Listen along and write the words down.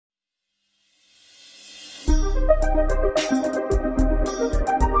Okay,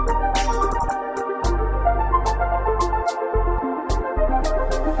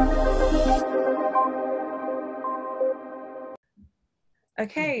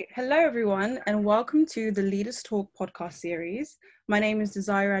 hello everyone, and welcome to the Leaders Talk podcast series. My name is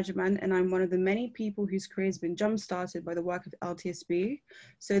Desire Rajaman, and I'm one of the many people whose career has been jump-started by the work of LTSB.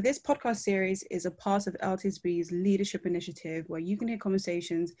 So this podcast series is a part of LTSB's leadership initiative, where you can hear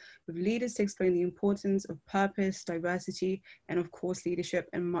conversations with leaders to explain the importance of purpose, diversity, and of course, leadership,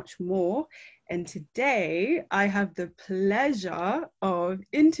 and much more. And today, I have the pleasure of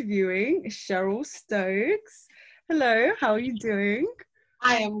interviewing Cheryl Stokes. Hello, how are you doing?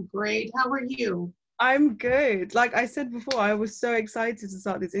 I am great. How are you? I'm good. Like I said before, I was so excited to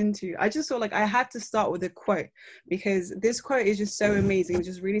start this interview. I just felt like I had to start with a quote because this quote is just so amazing. It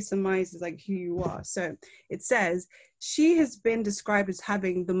just really summarizes like who you are. So it says, she has been described as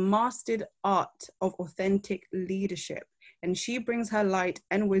having the mastered art of authentic leadership, and she brings her light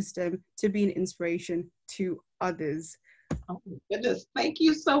and wisdom to be an inspiration to others. Oh my goodness. Thank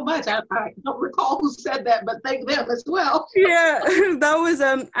you so much. I don't recall who said that, but thank them as well. Yeah, that was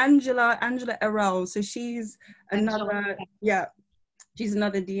Angela Errol. So she's another, she's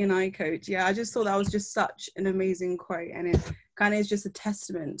another D&I coach. Yeah, I just thought that was just such an amazing quote, and it kind of is just a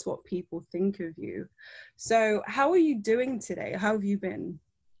testament to what people think of you. So how are you doing today? How have you been?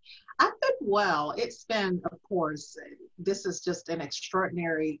 I've been well. It's been, of course, this is just an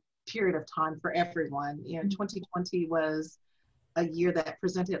extraordinary period of time for everyone. 2020 was a year that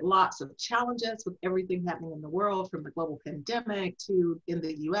presented lots of challenges with everything happening in the world, from the global pandemic to in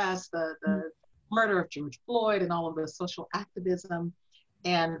the US, the murder of George Floyd and all of the social activism.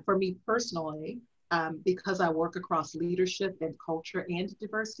 And for me personally, because I work across leadership and culture and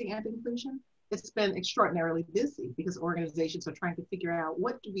diversity and inclusion, it's been extraordinarily busy because organizations are trying to figure out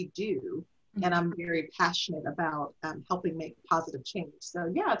what do we do. And I'm very passionate about helping make positive change. So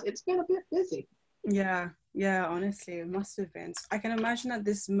yeah, it's been a bit busy. Yeah, honestly, it must have been. I can imagine that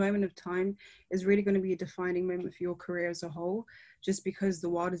this moment of time is really going to be a defining moment for your career as a whole, just because the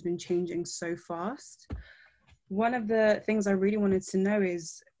world has been changing so fast. One of the things I really wanted to know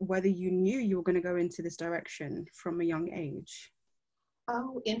is whether you knew you were going to go into this direction from a young age.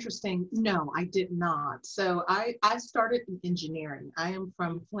 Oh, interesting. No, I did not. So I started in engineering. I am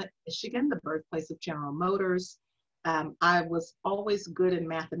from Flint, Michigan, the birthplace of General Motors. I was always good in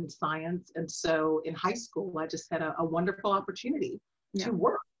math and science. And so in high school, I just had a wonderful opportunity to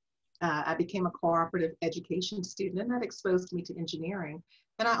work. I became a cooperative education student, and that exposed me to engineering.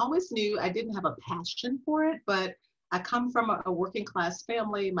 And I always knew I didn't have a passion for it, but I come from a working class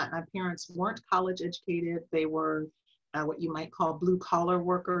family. My parents weren't college educated. They were what you might call blue collar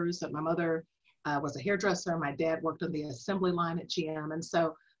workers. My mother was a hairdresser. My dad worked on the assembly line at GM. And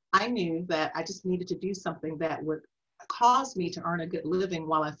so I knew that I just needed to do something that would cause me to earn a good living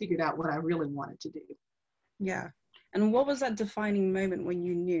while I figured out what I really wanted to do. Yeah. And what was that defining moment when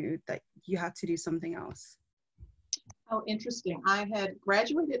you knew that you had to do something else? Oh, interesting. I had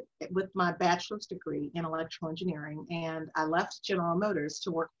graduated with my bachelor's degree in electrical engineering, and I left General Motors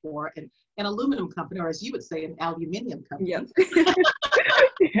to work for an aluminum company, or as you would say, an aluminium company. Yep.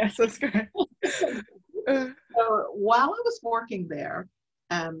 Yes, that's good. So while I was working there,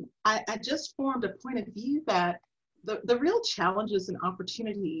 I just formed a point of view that the real challenges and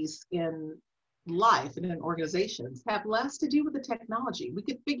opportunities in life and in organizations have less to do with the technology. We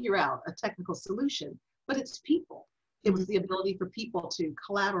could figure out a technical solution, but it's people. It was the ability for people to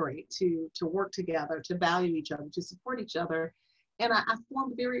collaborate, to work together, to value each other, to support each other. And I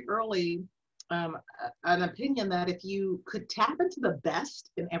formed very early an opinion that if you could tap into the best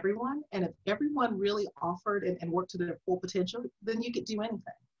in everyone, and if everyone really offered and worked to their full potential, then you could do anything.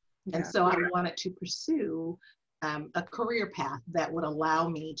 Yeah. And so I wanted to pursue a career path that would allow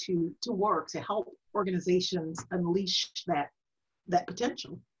me to work, to help organizations unleash that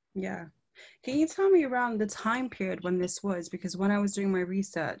potential. Yeah. Can you tell me around the time period when this was? Because when I was doing my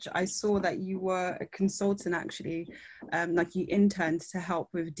research, I saw that you were a consultant actually, like you interned to help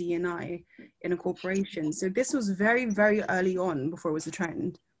with D&I in a corporation. So this was very, very early on before it was a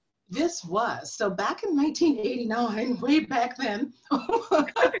trend. This was. So back in 1989, way back then,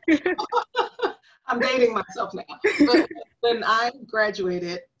 I'm dating myself now, but when I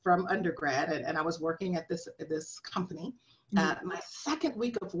graduated from undergrad and I was working at this company, my second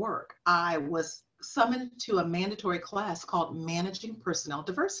week of work, I was summoned to a mandatory class called Managing Personnel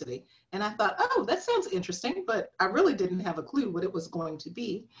Diversity. And I thought, oh, that sounds interesting, but I really didn't have a clue what it was going to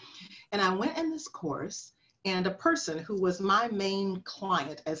be. And I went in this course, and a person who was my main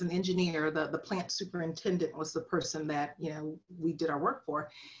client as an engineer, the plant superintendent was the person that, we did our work for.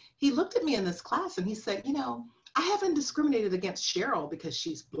 He looked at me in this class and he said, I haven't discriminated against Cheryl because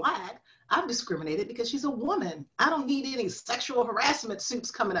she's Black. I've discriminated because she's a woman. I don't need any sexual harassment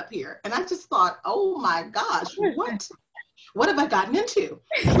suits coming up here. And I just thought, oh my gosh, what have I gotten into?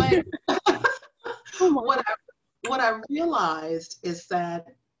 But what I realized is that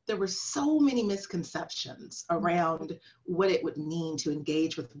there were so many misconceptions around what it would mean to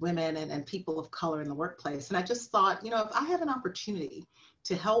engage with women and people of color in the workplace. And I just thought, if I have an opportunity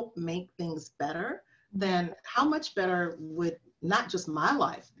to help make things better, then how much better would not just my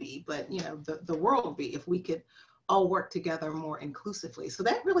life be, but the world be if we could all work together more inclusively. So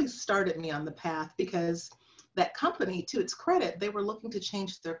that really started me on the path, because that company, to its credit, they were looking to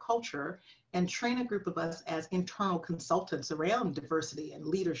change their culture and train a group of us as internal consultants around diversity and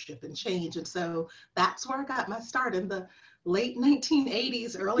leadership and change. And so that's where I got my start in the late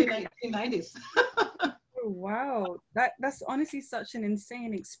 1980s, early 1990s. Oh, wow, that's honestly such an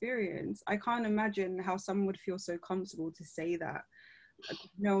insane experience. I can't imagine how someone would feel so comfortable to say that.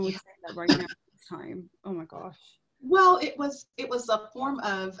 No one would say that right now at this time. Oh my gosh. Well, it was a form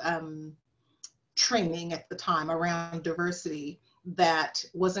of training at the time around diversity that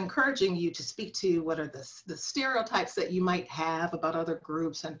was encouraging you to speak to what are the stereotypes that you might have about other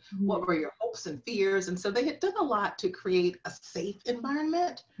groups, and what were your hopes and fears. And so they had done a lot to create a safe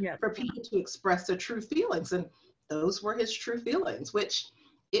environment for people to express their true feelings. And those were his true feelings, which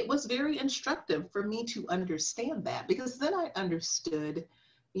it was very instructive for me to understand that, because then I understood,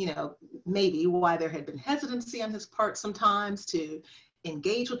 maybe why there had been hesitancy on his part sometimes to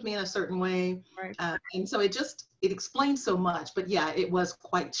engage with me in a certain way. Right. And so it explains so much. But yeah, it was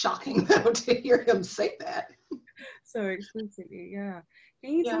quite shocking though to hear him say that. So explicitly, yeah.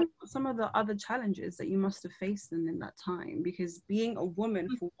 Can you tell me some of the other challenges that you must have faced in that time? Because being a woman,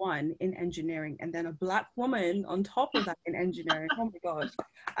 for one, in engineering, and then a Black woman on top of that in engineering, oh my gosh,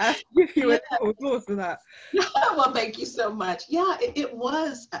 I have to give you a little applause for that. Well, thank you so much. Yeah, it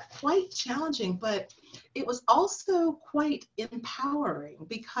was quite challenging, but it was also quite empowering,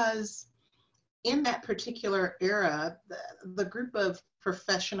 because in that particular era, the group of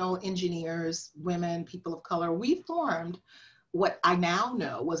professional engineers, women, people of color, we formed what I now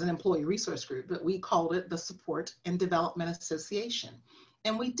know was an employee resource group, but we called it the Support and Development Association.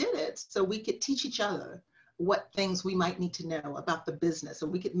 And we did it so we could teach each other what things we might need to know about the business,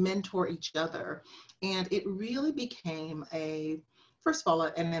 and we could mentor each other. And it really became first of all,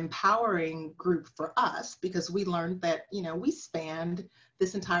 an empowering group for us, because we learned that, we spanned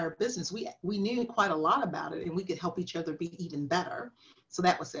this entire business. We knew quite a lot about it, and we could help each other be even better. So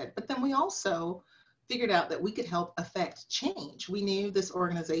that was it. But then we also figured out that we could help affect change. We knew this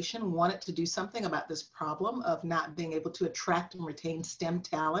organization wanted to do something about this problem of not being able to attract and retain STEM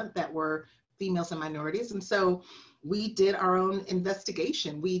talent that were females and minorities. And so we did our own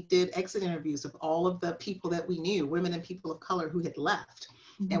investigation. We did exit interviews of all of the people that we knew, women and people of color who had left.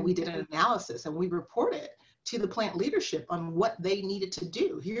 And we did an analysis, and we reported to the plant leadership on what they needed to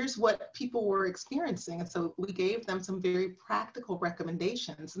do. Here's what people were experiencing. And so we gave them some very practical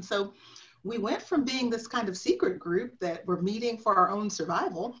recommendations. And so we went from being this kind of secret group that were meeting for our own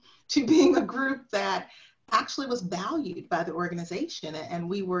survival to being a group that actually was valued by the organization. And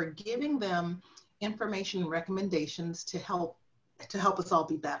we were giving them information and recommendations to help us all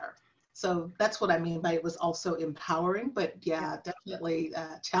be better. So that's what I mean by it was also empowering, but yeah, definitely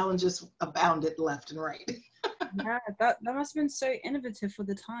challenges abounded left and right. Yeah, that must have been so innovative for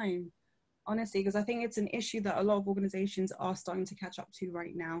the time, honestly, because I think it's an issue that a lot of organizations are starting to catch up to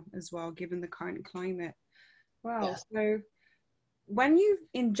right now as well, given the current climate. Wow. Yes. So when you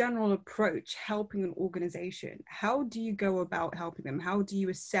in general approach helping an organization, how do you go about helping them? How do you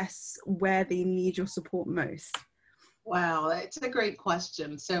assess where they need your support most? Wow, it's a great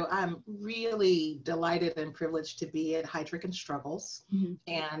question. So I'm really delighted and privileged to be at Heidrick and Struggles.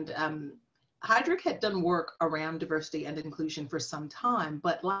 And Heidrick had done work around diversity and inclusion for some time,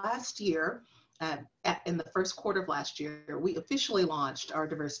 but last year, in the first quarter of last year, we officially launched our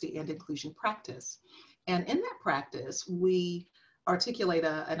diversity and inclusion practice. And in that practice, we articulate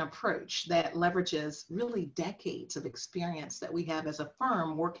an approach that leverages really decades of experience that we have as a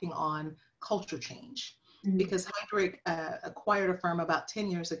firm working on culture change. Because Heidrick acquired a firm about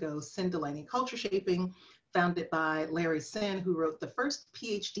 10 years ago, Sin Delaney Culture Shaping, founded by Larry Sin, who wrote the first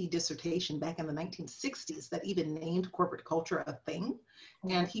PhD dissertation back in the 1960s that even named corporate culture a thing.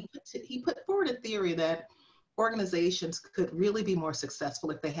 And he put forward a theory that organizations could really be more successful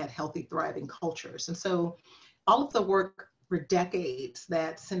if they had healthy, thriving cultures. And so all of the work for decades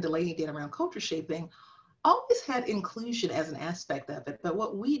that Sin Delaney did around culture shaping always had inclusion as an aspect of it. But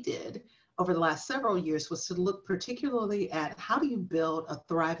what we did over the last several years was to look particularly at how do you build a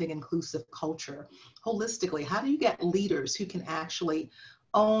thriving, inclusive culture holistically? How do you get leaders who can actually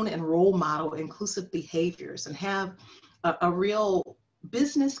own and role model inclusive behaviors and have a real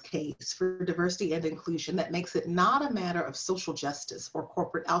business case for diversity and inclusion that makes it not a matter of social justice or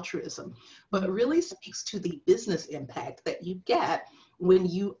corporate altruism, but really speaks to the business impact that you get when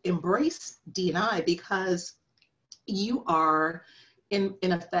you embrace D&I, because you are in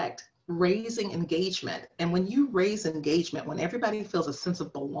effect raising engagement. And when you raise engagement, when everybody feels a sense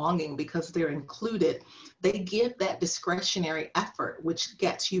of belonging because they're included, they give that discretionary effort, which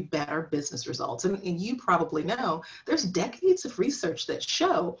gets you better business results. And you probably know there's decades of research that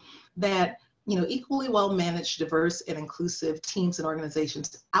show that, you know, equally well managed, diverse and inclusive teams and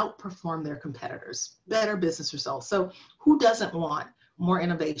organizations outperform their competitors, better business results. So who doesn't want more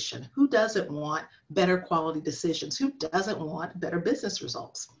innovation? Who doesn't want better quality decisions? Who doesn't want better business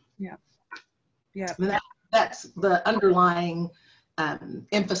results? Yeah. Yeah. That's the underlying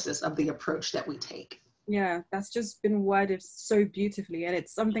emphasis of the approach that we take. Yeah, that's just been worded so beautifully. And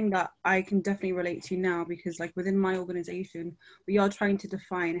it's something that I can definitely relate to now, because like within my organization, we are trying to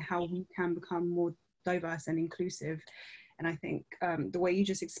define how we can become more diverse and inclusive. And I think the way you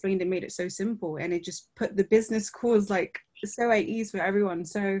just explained it made it so simple, and it just put the business cause like so at ease for everyone.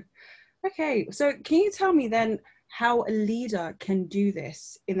 So, okay, so can you tell me then how a leader can do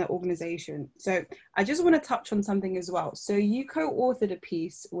this in the organization? So I just want to touch on something as well. So you co-authored a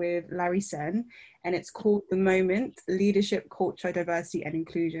piece with Larry Sen, and it's called The Moment: Leadership, Culture, Diversity and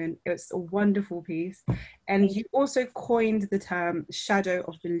Inclusion. It's a wonderful piece. And you also coined the term shadow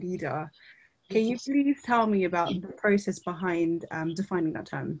of the leader. Can you please tell me about the process behind defining that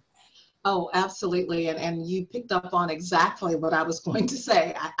term? Oh, absolutely. And you picked up on exactly what I was going to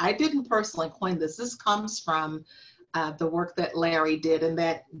say. I didn't personally coin this. This comes from the work that Larry did in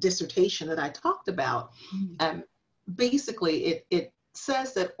that dissertation that I talked about. Basically, it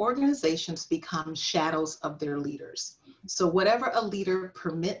says that organizations become shadows of their leaders. So whatever a leader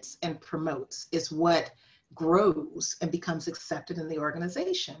permits and promotes is what grows and becomes accepted in the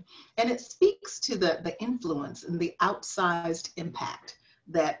organization. And it speaks to the influence and the outsized impact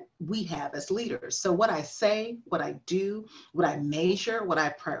that we have as leaders. So what I say, what I do, what I measure, what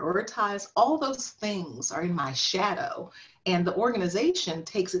I prioritize, all those things are in my shadow, and the organization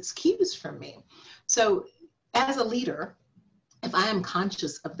takes its cues from me. So as a leader, if I am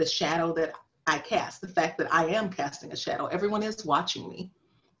conscious of the shadow that I cast, the fact that I am casting a shadow, everyone is watching me.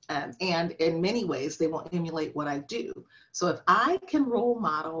 And in many ways, they will emulate what I do. So if I can role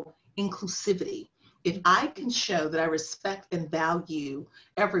model inclusivity, if I can show that I respect and value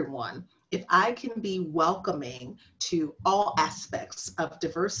everyone, if I can be welcoming to all aspects of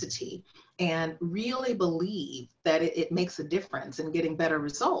diversity and really believe that it makes a difference in getting better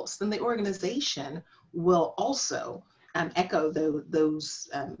results, then the organization will also echo those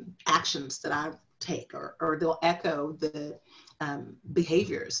actions that I take, or they'll echo the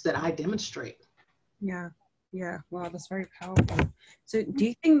behaviors that I demonstrate. Yeah. Yeah, wow, that's very powerful. So do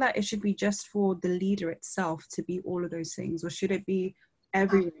you think that it should be just for the leader itself to be all of those things, or should it be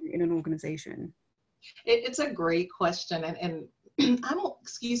everyone in an organization? It's a great question. And I'm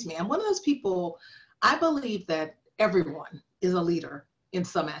one of those people, I believe that everyone is a leader in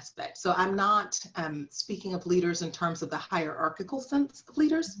some aspect. So I'm not speaking of leaders in terms of the hierarchical sense of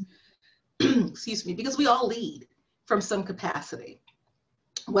leaders, excuse me, because we all lead from some capacity.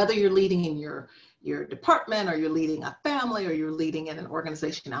 Whether you're leading in your department, or you're leading a family, or you're leading in an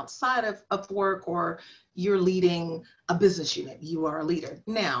organization outside of work, or you're leading a business unit, you are a leader.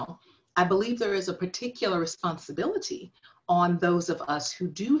 Now, I believe there is a particular responsibility on those of us who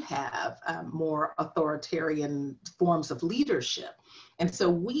do have more authoritarian forms of leadership. And so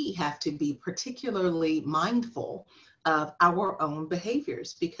we have to be particularly mindful of our own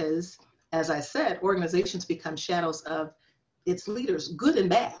behaviors, because, as I said, organizations become shadows of its leaders, good and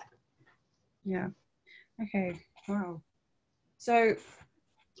bad. Yeah. Okay. Wow. So,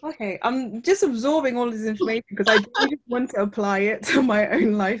 okay, I'm just absorbing all this information because I do just want to apply it to my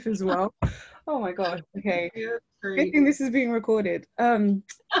own life as well. Oh my God. Okay. Good thing this is being recorded.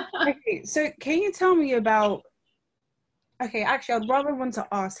 Okay, so can you tell me about, okay, actually, I'd rather want to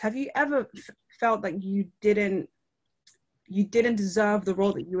ask, have you ever felt like you didn't deserve the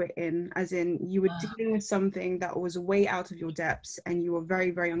role that you were in, as in you were dealing with something that was way out of your depths and you were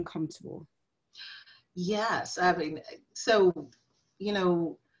very, very uncomfortable? Yes, I mean, so, you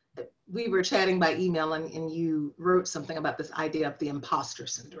know, we were chatting by email, and you wrote something about this idea of the imposter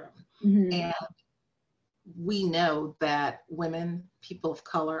syndrome. Mm-hmm. And we know that women, people of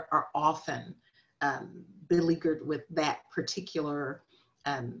color, are often beleaguered with that particular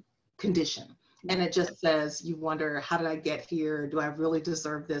condition. And it just says, you wonder, how did I get here? Do I really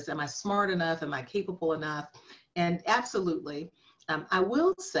deserve this? Am I smart enough? Am I capable enough? And absolutely. I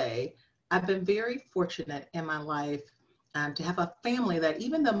will say, I've been very fortunate in my life to have a family that,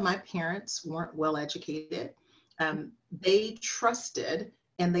 even though my parents weren't well educated, they trusted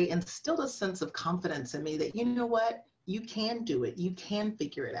and they instilled a sense of confidence in me that, you know what, you can do it, you can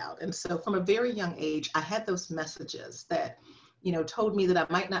figure it out. And so from a very young age, I had those messages that, you know, told me that I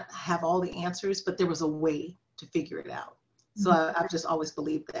might not have all the answers, but there was a way to figure it out. So I've just always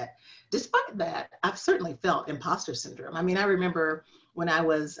believed that. Despite that, I've certainly felt imposter syndrome. I mean, I remember when I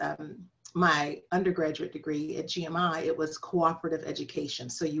was my undergraduate degree at GMI, it was cooperative education.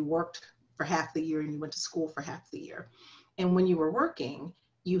 So you worked for half the year and you went to school for half the year. And when you were working,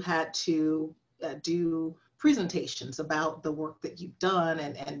 you had to do presentations about the work that you've done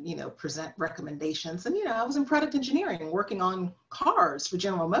and you know, present recommendations. And you know, I was in product engineering working on cars for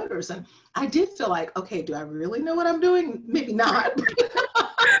General Motors, and I did feel like, okay, do I really know what I'm doing? Maybe not.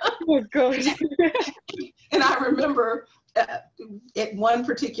 Oh God. And I remember at one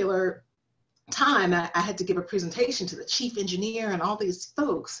particular time, I had to give a presentation to the chief engineer and all these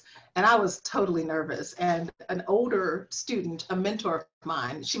folks, and I was totally nervous. And an older student, a mentor of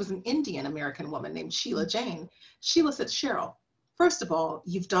mine, she was an Indian American woman named Sheila Jane. Sheila said, Cheryl, first of all,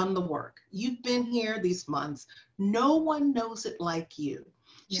 you've done the work. You've been here these months. No one knows it like you.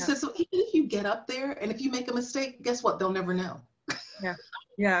 She said, so even if you get up there and if you make a mistake, guess what? They'll never know.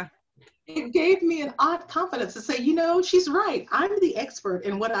 Yeah. It gave me an odd confidence to say, you know, she's right. I'm the expert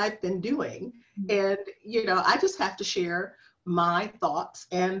in what I've been doing. And, you know, I just have to share my thoughts,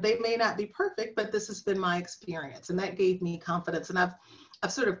 and they may not be perfect, but this has been my experience. And that gave me confidence. And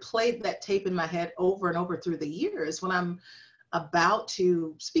I've sort of played that tape in my head over and over through the years when I'm about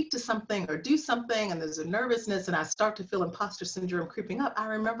to speak to something or do something and there's a nervousness and I start to feel imposter syndrome creeping up. I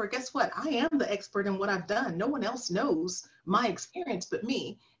remember, guess what? I am the expert in what I've done. No one else knows my experience but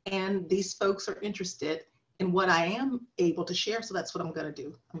me. And these folks are interested in what I am able to share. So that's what I'm going to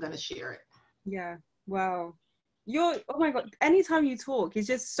do. I'm going to share it. Yeah. Wow. Oh my God. Anytime you talk, it's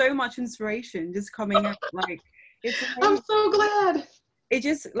just so much inspiration just coming out. Like, it's amazing. I'm so glad. It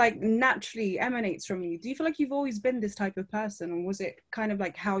just like naturally emanates from you. Do you feel like you've always been this type of person, or was it kind of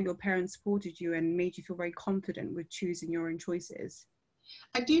like how your parents supported you and made you feel very confident with choosing your own choices?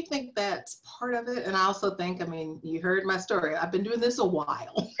 I do think that's part of it. And I also think, I mean, you heard my story. I've been doing this a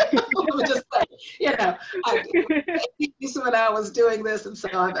while. Let me just say, you know, when I was doing this. And so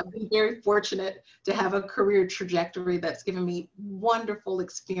I've been very fortunate to have a career trajectory that's given me wonderful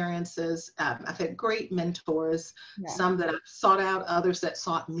experiences. I've had great mentors, some that I've sought out, others that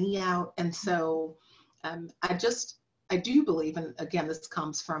sought me out. And so I do believe, and again, this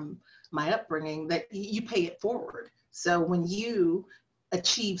comes from my upbringing, that you pay it forward. So when you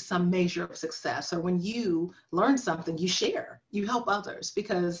achieve some measure of success, or when you learn something, you share, you help others,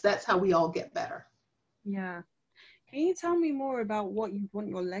 because that's how we all get better. Yeah. Can you tell me more about what you want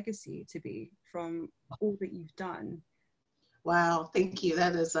your legacy to be from all that you've done? Wow, thank you.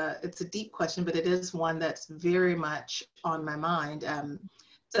 That is it's a deep question, but it is one that's very much on my mind.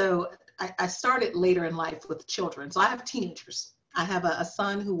 So I started later in life with children. So I have teenagers. I have a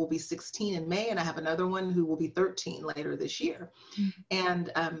son who will be 16 in May, and I have another one who will be 13 later this year. And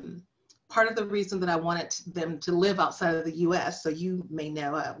part of the reason that I wanted them to live outside of the US, so you may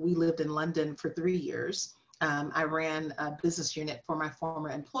know, we lived in London for 3 years. I ran a business unit for my former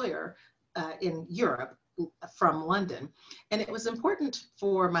employer in Europe from London. And it was important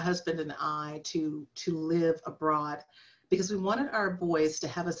for my husband and I to live abroad, because we wanted our boys to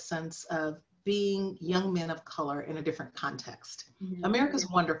have a sense of being young men of color in a different context. America's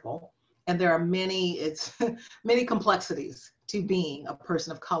wonderful, and there are many complexities to being a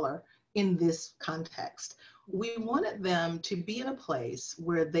person of color in this context. We wanted them to be in a place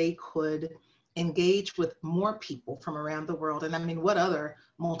where they could engage with more people from around the world. And I mean, what other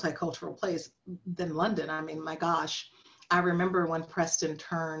multicultural place than London? I mean, my gosh, I remember when Preston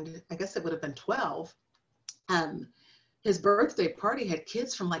turned, I guess it would have been 12, his birthday party had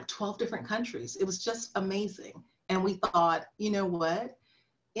kids from like 12 different countries. It was just amazing. And we thought, you know what?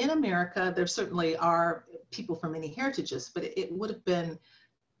 In America, there certainly are people from many heritages, but it would have been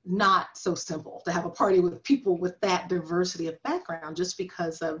not so simple to have a party with people with that diversity of background, just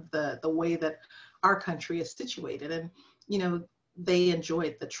because of the way that our country is situated. And, you know, they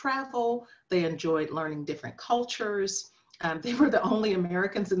enjoyed the travel, they enjoyed learning different cultures. They were the only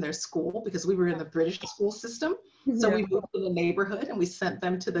Americans in their school, because we were in the British school system. So we moved to the neighborhood and we sent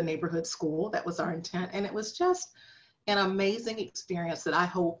them to the neighborhood school. That was our intent. And it was just an amazing experience that I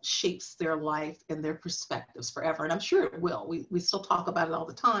hope shapes their life and their perspectives forever. And I'm sure it will. We still talk about it all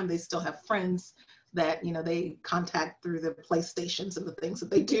the time. They still have friends that, you know, they contact through the PlayStations and the things that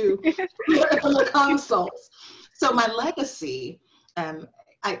they do on the consoles. So my legacy,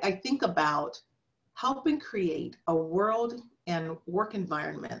 I think about helping create a world and work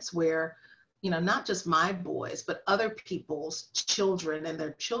environments where, you know, not just my boys, but other people's children and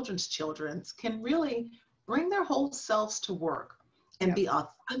their children's children can really bring their whole selves to work and be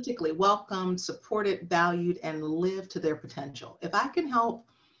authentically welcomed, supported, valued, and live to their potential. If I can help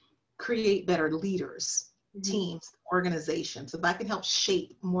create better leaders, teams, organizations, if I can help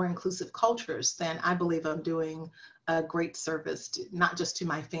shape more inclusive cultures, then I believe I'm doing a great service, to, not just to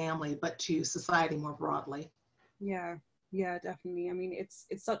my family, but to society more broadly. Yeah, yeah, definitely. I mean, it's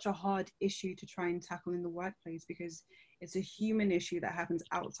such a hard issue to try and tackle in the workplace because it's a human issue that happens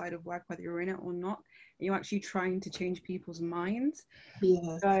outside of work, whether you're in it or not. And you're actually trying to change people's minds.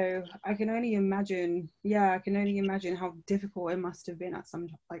 Yes. So I can only imagine, yeah, I can only imagine how difficult it must have been at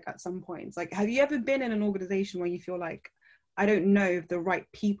some points. Like, have you ever been in an organization where you feel like, I don't know if the right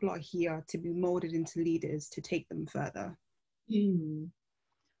people are here to be molded into leaders to take them further?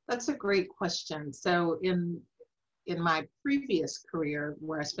 That's a great question. So in my previous career,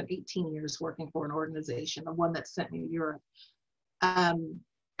 where I spent 18 years working for an organization, the one that sent me to Europe,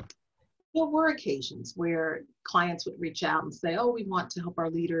 there were occasions where clients would reach out and say, oh, we want to help our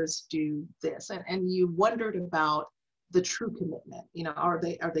leaders do this. And you wondered about the true commitment. You know, are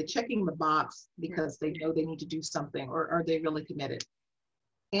they checking the box because they know they need to do something, or are they really committed?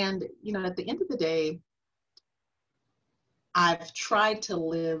 And, you know, at the end of the day, I've tried to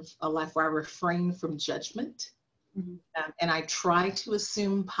live a life where I refrain from judgment, and I try to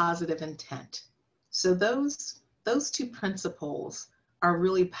assume positive intent. So those two principles are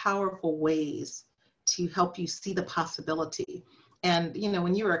really powerful ways to help you see the possibility. And, you know,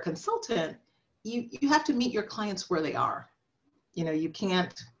 when you're a consultant, you have to meet your clients where they are. You know, you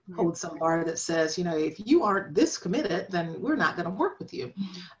can't hold some bar that says, you know, if you aren't this committed, then we're not going to work with you.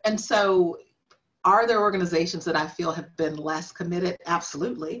 And so are there organizations that I feel have been less committed?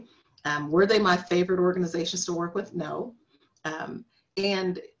 Absolutely. Were they my favorite organizations to work with? No.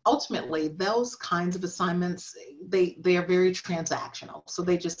 And ultimately, those kinds of assignments, they are very transactional. So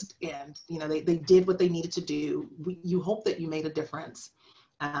they just end. You know, they did what they needed to do. You hope that you made a difference,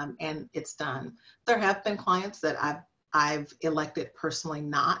 and it's done. There have been clients that I've elected personally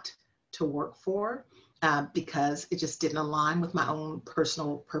not to work for because it just didn't align with my own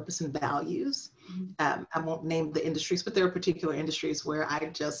personal purpose and values. I won't name the industries, but there are particular industries where I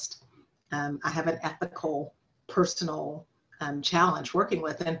just I have an ethical, personal challenge working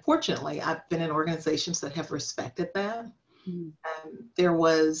with. And fortunately, I've been in organizations that have respected that. There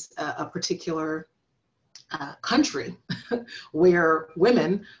was a particular country where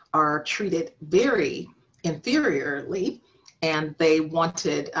women are treated very inferiorly, and they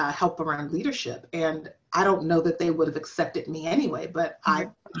wanted help around leadership. And I don't know that they would have accepted me anyway, but I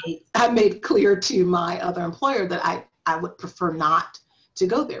made clear to my other employer that I would prefer not to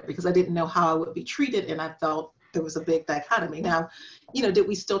go there because I didn't know how I would be treated, and I felt there was a big dichotomy. Now, you know, did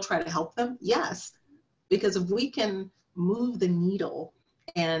we still try to help them? Yes, because if we can move the needle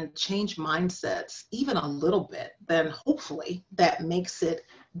and change mindsets even a little bit, then hopefully that makes it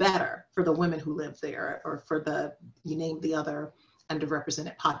better for the women who live there, or for the, you name the other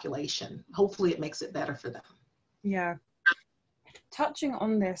underrepresented population. Hopefully it makes it better for them. Yeah. Touching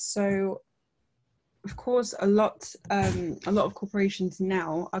on this, so of course a lot of corporations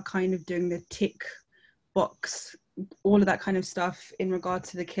now are kind of doing the tick box, all of that kind of stuff in regard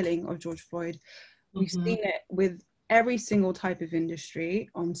to the killing of George Floyd. We've seen it with every single type of industry.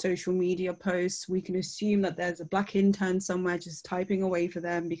 On social media posts, we can assume that there's a Black intern somewhere just typing away for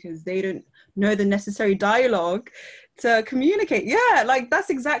them because they don't know the necessary dialogue to communicate. Yeah, like that's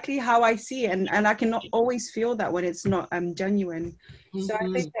exactly how I see it, and I cannot always feel that when it's not genuine. So I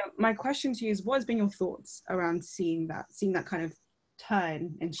think that my question to you is, what has been your thoughts around seeing that kind of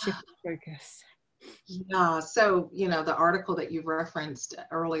turn and shift of focus? Yeah, so, you know, the article that you referenced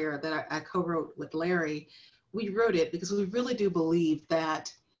earlier that I co-wrote with Larry, we wrote it because we really do believe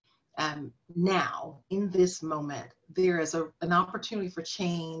that now, in this moment, there is an opportunity for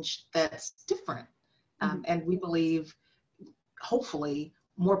change that's different. And we believe, hopefully,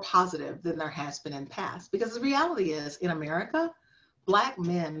 more positive than there has been in past. Because the reality is, in America, Black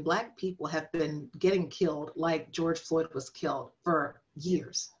men, Black people have been getting killed like George Floyd was killed for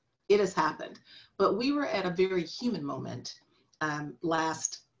years. It has happened. But we were at a very human moment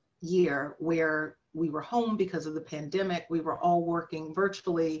last year where we were home because of the pandemic. We were all working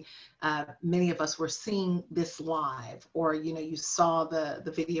virtually. Many of us were seeing this live, or, you know, you saw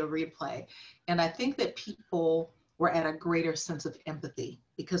the video replay. And I think that people were at a greater sense of empathy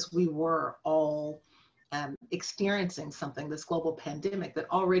because we were all experiencing something, this global pandemic that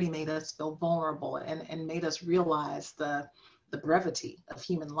already made us feel vulnerable and made us realize the brevity of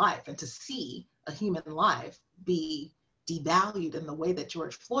human life. And to see a human life be devalued in the way that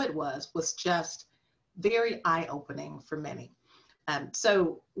George Floyd was just very eye-opening for many.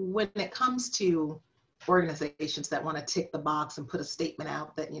 So when it comes to organizations that want to tick the box and put a statement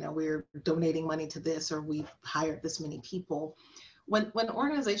out that, you know, we're donating money to this, or we've hired this many people, when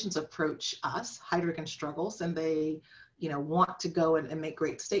organizations approach us, Heidrick and Struggles, and they, you know, want to go and make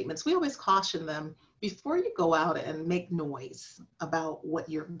great statements, we always caution them, before you go out and make noise about what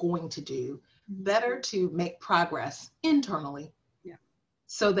you're going to do, better to make progress internally,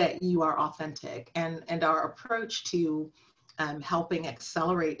 so that you are authentic. And our approach to helping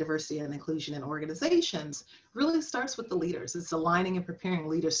accelerate diversity and inclusion in organizations really starts with the leaders. It's aligning and preparing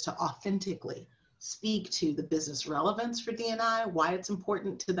leaders to authentically speak to the business relevance for D&I, why it's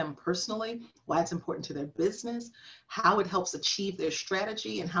important to them personally, why it's important to their business, how it helps achieve their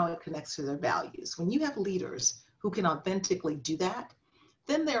strategy, and how it connects to their values. When you have leaders who can authentically do that,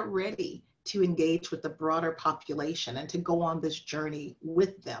 then they're ready to engage with the broader population and to go on this journey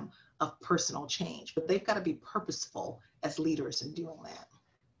with them of personal change. But they've got to be purposeful as leaders in doing that.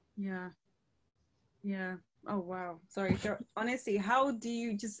 Yeah. Yeah. Oh, wow. Sorry. So, honestly, how do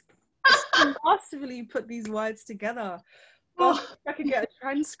you just masterfully put these words together? Gosh, I could get a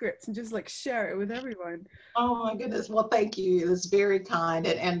transcript and just like share it with everyone. Oh my goodness. Well, thank you. It's very kind.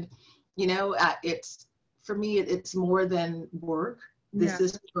 And you know, it's, for me, it's more than work. This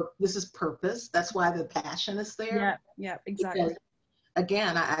is purpose. That's why the passion is there. Yeah, exactly. Because,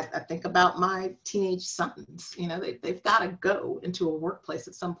 again, I think about my teenage sons. You know, they've got to go into a workplace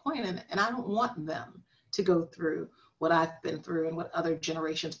at some point, and I don't want them to go through what I've been through and what other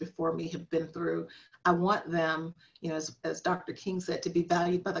generations before me have been through. I want them, you know, as Dr. King said, to be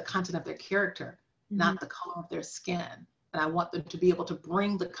valued by the content of their character, not the color of their skin. And I want them to be able to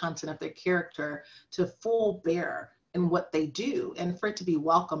bring the content of their character to full bear in what they do, and for it to be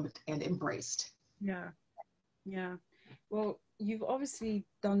welcomed and embraced. Yeah. Well, you've obviously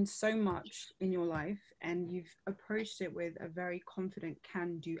done so much in your life, and you've approached it with a very confident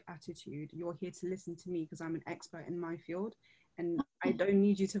can-do attitude. You're here to listen to me because I'm an expert in my field, and I don't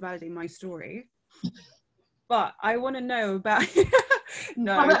need you to validate my story. But I want to know about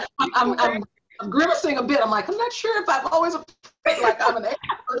no. I'm grimacing a bit. I'm like, I'm not sure if I've always approached like I'm an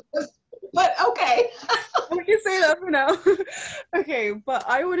expert, but okay. We can say that for now. Okay, but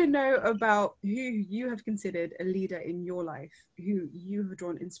I want to know about who you have considered a leader in your life, who you have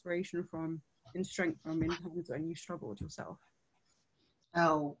drawn inspiration from and strength from in times when you struggled yourself.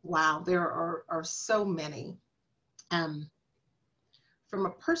 Oh, wow. There are so many. From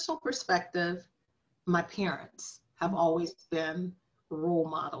a personal perspective, my parents have always been role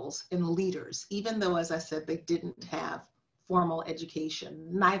models and leaders, even though, as I said, they didn't have formal education.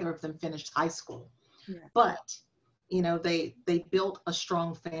 Neither of them finished high school. But, you know, they built a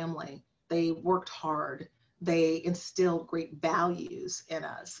strong family. They worked hard. They instilled great values in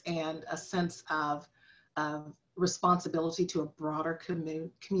us and a sense of responsibility to a broader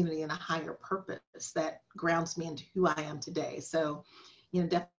community and a higher purpose that grounds me into who I am today. So, you know,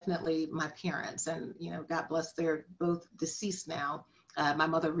 definitely my parents, and, you know, God bless, they're both deceased now. My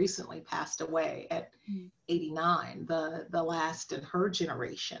mother recently passed away at 89, the last in her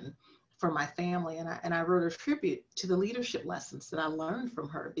generation for my family. And I wrote a tribute to the leadership lessons that I learned from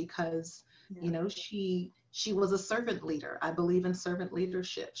her, because, you know, she was a servant leader. I believe in servant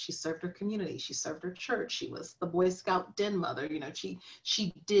leadership. She served her community. She served her church. She was the Boy Scout den mother. You know,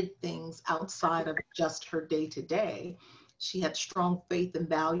 she did things outside of just her day to day. She had strong faith and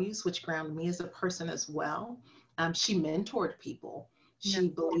values, which ground me as a person as well. She mentored people. She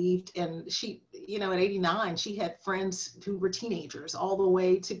believed in, you know, at 89, she had friends who were teenagers all the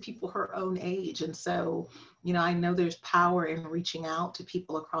way to people her own age. And so, you know, I know there's power in reaching out to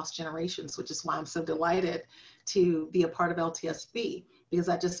people across generations, which is why I'm so delighted to be a part of LTSB, because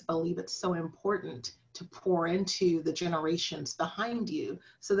I just believe it's so important to pour into the generations behind you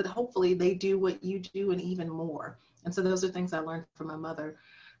so that hopefully they do what you do and even more. And so those are things I learned from my mother.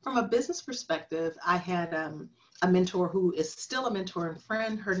 From a business perspective, I had a mentor who is still a mentor and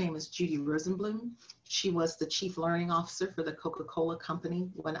friend. Her name is Judy Rosenblum. She was the chief learning officer for the Coca-Cola company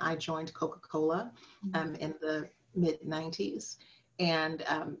when I joined Coca-Cola in the mid-90s. And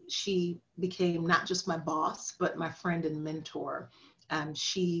she became not just my boss, but my friend and mentor.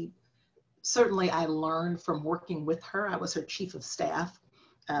 She certainly I learned from working with her. I was her chief of staff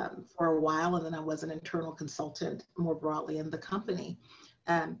for a while, and then I was an internal consultant more broadly in the company.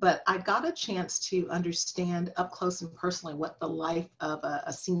 But I got a chance to understand up close and personally what the life of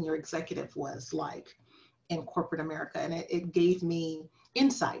a senior executive was like in corporate America. And it gave me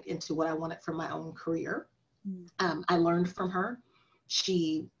insight into what I wanted for my own career. I learned from her.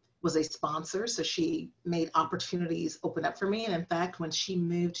 She was a sponsor, so she made opportunities open up for me. And in fact, when she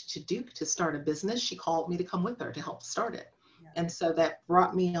moved to Duke to start a business, she called me to come with her to help start it. Yeah. And so that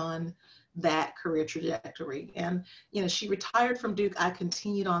brought me on that career trajectory. And, you know, she retired from Duke. I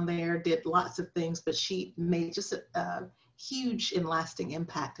continued on there, did lots of things, but she made just a huge and lasting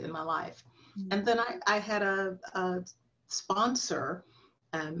impact in my life. Mm-hmm. And then I had a sponsor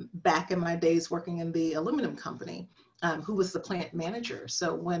back in my days working in the aluminum company, who was the plant manager.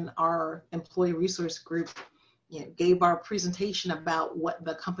 So when our employee resource group, you know, gave our presentation about what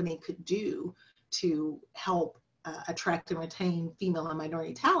the company could do to help attract and retain female and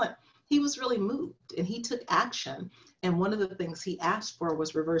minority talent, he was really moved and he took action. And one of the things he asked for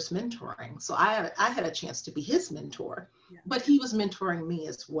was reverse mentoring. So I had a chance to be his mentor, yeah. But he was mentoring me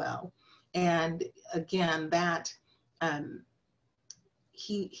as well. And again, that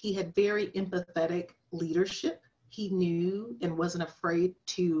he had very empathetic leadership. He knew and wasn't afraid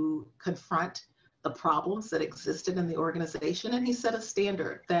to confront the problems that existed in the organization. And he set a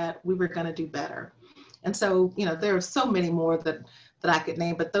standard that we were going to do better. And so, you know, there are so many more that I could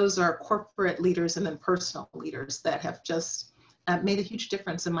name, but those are corporate leaders and then personal leaders that have just made a huge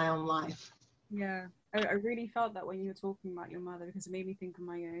difference in my own life. Yeah, I really felt that when you were talking about your mother, because it made me think of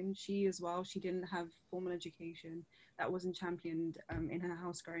my own. She as well, she didn't have formal education. That wasn't championed in her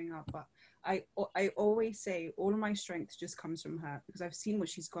house growing up. But I always say all of my strength just comes from her, because I've seen what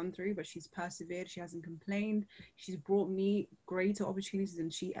she's gone through, but she's persevered. She hasn't complained. She's brought me greater opportunities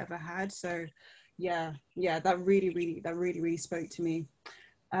than she ever had. So yeah, that really spoke to me.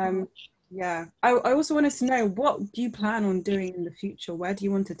 Yeah, I also wanted to know, what do you plan on doing in the future? Where do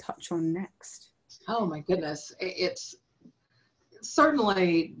you want to touch on next? Oh my goodness, it's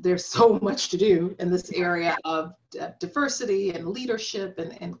certainly, there's so much to do in this area of diversity and leadership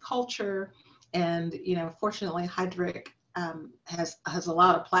and culture. And, you know, fortunately, Heidrick has a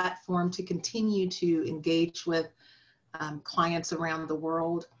lot of platform to continue to engage with clients around the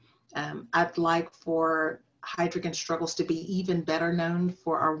world. I'd like for Heidrick and Struggles to be even better known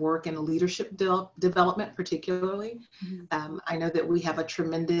for our work in leadership development, particularly. Mm-hmm. I know that we have a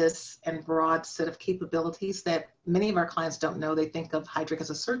tremendous and broad set of capabilities that many of our clients don't know. They think of Heidrick as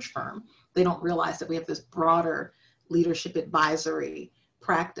a search firm. They don't realize that we have this broader leadership advisory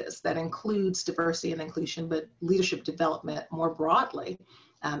practice that includes diversity and inclusion, but leadership development more broadly,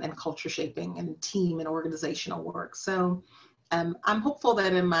 and culture shaping and team and organizational work. So I'm hopeful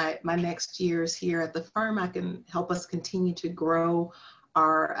that in my next years here at the firm, I can help us continue to grow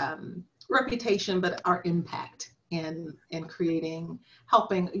our reputation, but our impact in creating,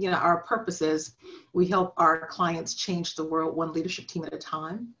 helping, you know, our purposes. We help our clients change the world one leadership team at a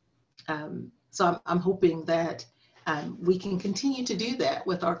time. So I'm hoping that we can continue to do that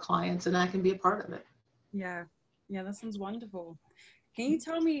with our clients, and I can be a part of it. Yeah, that sounds wonderful. Can you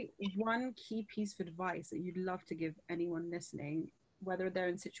tell me one key piece of advice that you'd love to give anyone listening, whether they're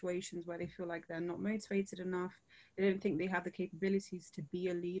in situations where they feel like they're not motivated enough, they don't think they have the capabilities to be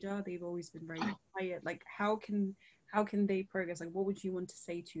a leader, they've always been very quiet, like how can they progress? Like, what would you want to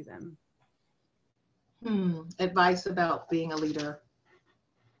say to them? Advice about being a leader.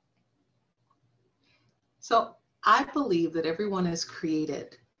 So I believe that everyone is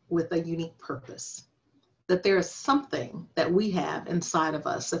created with a unique purpose, that there is something that we have inside of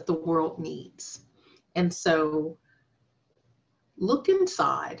us that the world needs. And so look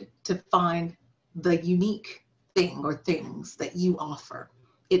inside to find the unique thing or things that you offer.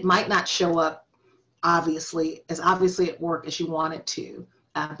 It might not show up obviously at work as you want it to,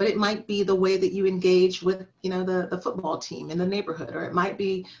 but it might be the way that you engage with, you know, the football team in the neighborhood, or it might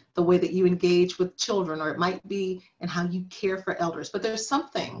be the way that you engage with children, or it might be in how you care for elders. But there's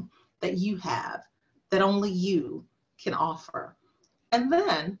something that you have that only you can offer. And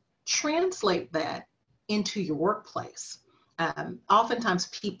then translate that into your workplace. Oftentimes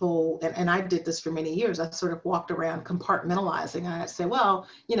people, and I did this for many years, I sort of walked around compartmentalizing. I'd say, well,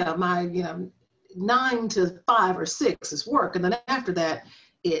 you know, my, 9 to 5 or 6 is work. And then after that,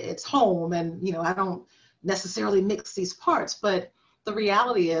 it's home. And, you know, I don't necessarily mix these parts. But the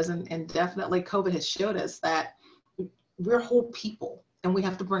reality is, and definitely COVID has showed us, that we're whole people and we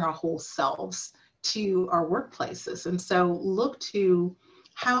have to bring our whole selves to our workplaces. And so look to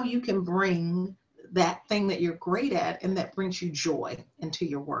how you can bring that thing that you're great at and that brings you joy into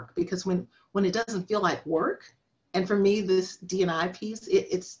your work. Because when it doesn't feel like work, and for me, this D&I piece,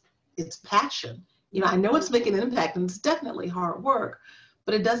 it's passion. You know, I know it's making an impact and it's definitely hard work,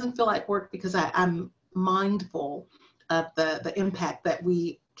 but it doesn't feel like work because I'm mindful of the impact that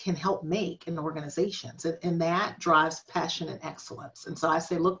we can help make in organizations. And that drives passion and excellence. And so I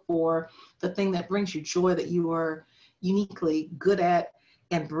say, look for the thing that brings you joy, that you are uniquely good at,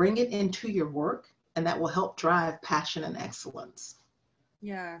 and bring it into your work. And that will help drive passion and excellence.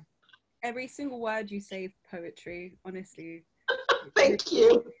 Yeah. Every single word you say is poetry, honestly. Thank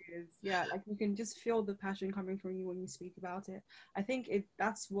you. Yeah, like you can just feel the passion coming from you when you speak about it. I think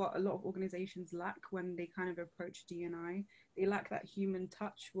that's what a lot of organizations lack when they kind of approach D&I. They lack that human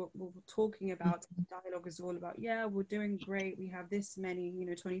touch. What we're talking about, dialogue is all about, yeah, we're doing great. We have this many,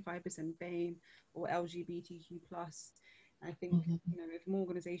 25% BAME or LGBTQ plus. I think, if more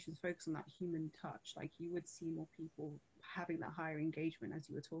organizations focus on that human touch, like you would see more people having that higher engagement as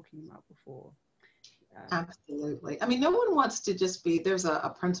you were talking about before. Absolutely. I mean, no one wants to just be, there's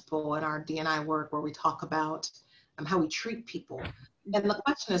a principle in our D&I work where we talk about how we treat people. And the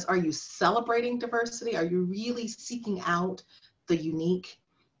question is, are you celebrating diversity? Are you really seeking out the unique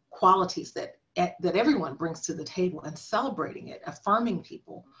qualities that everyone brings to the table and celebrating it, affirming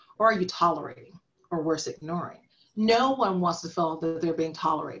people? Or are you tolerating, or worse, ignoring? No one wants to feel that they're being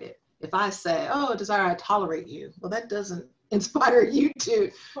tolerated. If I say, oh, Desire, I tolerate you, well, that doesn't inspire you to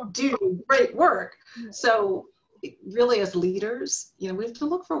do great work. So really, as leaders, we have to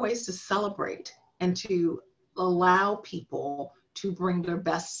look for ways to celebrate and to allow people to bring their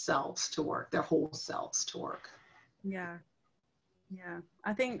best selves to work, their whole selves to work. Yeah.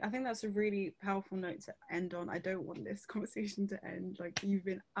 I think that's a really powerful note to end on. I don't want this conversation to end. Like, you've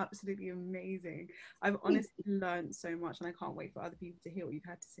been absolutely amazing. I've honestly learned so much, and I can't wait for other people to hear what you've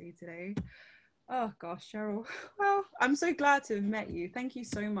had to say today. Oh gosh, Cheryl. Well, I'm so glad to have met you. Thank you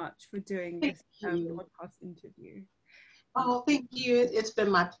so much for doing this podcast interview. Oh, thank you. It's been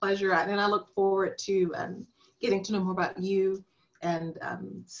my pleasure. And I look forward to getting to know more about you and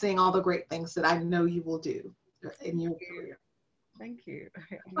seeing all the great things that I know you will do in your career. Thank you.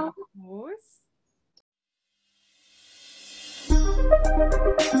 Okay, I'm going to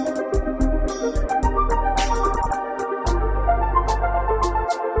pause.